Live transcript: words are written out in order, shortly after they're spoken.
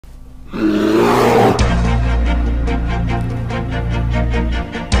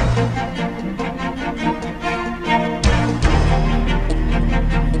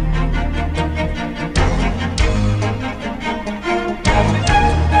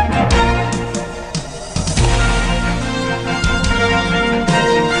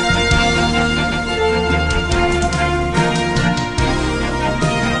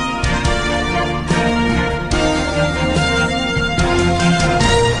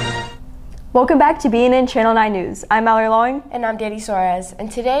Welcome back to BNN Channel 9 News. I'm Mallory Lawing. And I'm Danny Suarez. And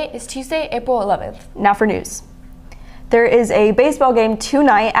today is Tuesday, April 11th. Now for news. There is a baseball game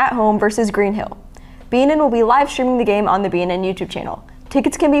tonight at home versus Green Hill. BNN will be live streaming the game on the BNN YouTube channel.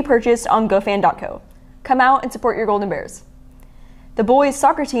 Tickets can be purchased on gofan.co. Come out and support your Golden Bears. The boys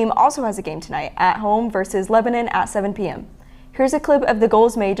soccer team also has a game tonight at home versus Lebanon at 7 p.m. Here's a clip of the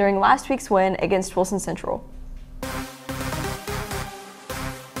goals made during last week's win against Wilson Central.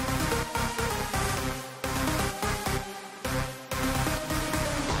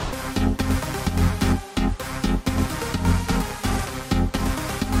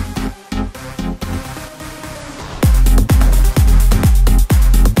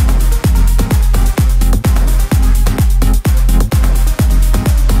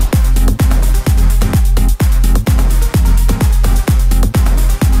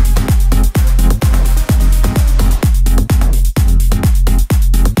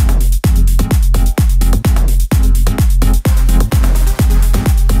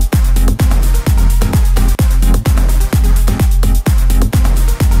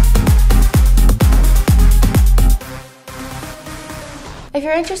 If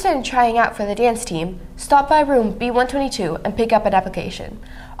you're interested in trying out for the dance team, stop by room B122 and pick up an application.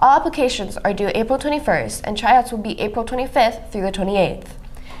 All applications are due April 21st and tryouts will be April 25th through the 28th.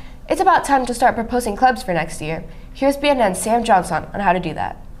 It's about time to start proposing clubs for next year. Here's BNN's Sam Johnson on how to do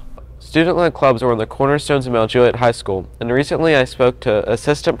that. Student-led clubs are one of the cornerstones of Mount Juliet High School, and recently I spoke to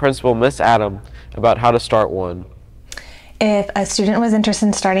Assistant Principal Miss Adam about how to start one. If a student was interested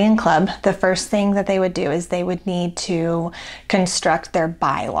in starting a club, the first thing that they would do is they would need to construct their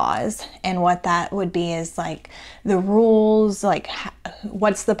bylaws. And what that would be is like the rules, like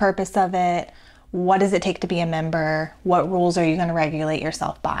what's the purpose of it? What does it take to be a member? What rules are you going to regulate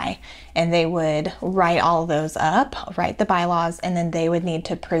yourself by? And they would write all those up, write the bylaws, and then they would need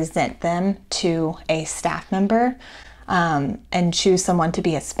to present them to a staff member. And choose someone to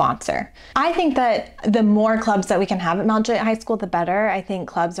be a sponsor. I think that the more clubs that we can have at Mount Juliet High School, the better. I think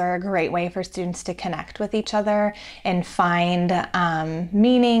clubs are a great way for students to connect with each other and find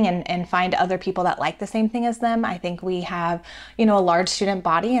meaning and find other people that like the same thing as them. I think we have, a large student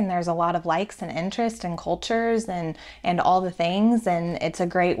body and there's a lot of likes and interests and cultures and all the things. And it's a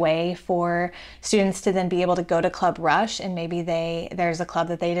great way for students to then be able to go to Club Rush and maybe there's a club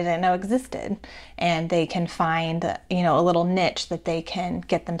that they didn't know existed and they can find, a little niche that they can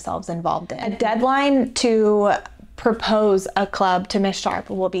get themselves involved in. A deadline to propose a club to Miss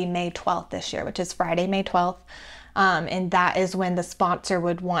Sharp will be May 12th this year, which is Friday, May 12th. And that is when the sponsor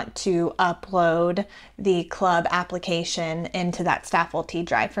would want to upload the club application into that Staffel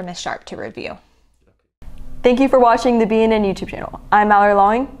drive for Miss Sharp to review. Thank you for watching the BNN YouTube channel. I'm Mallory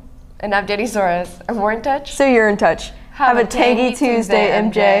Lawing. And I'm Danny Suarez. And we're in touch. So you're in touch. Have a tangy Tuesday,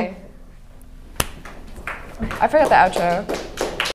 MJ. I forgot the outro.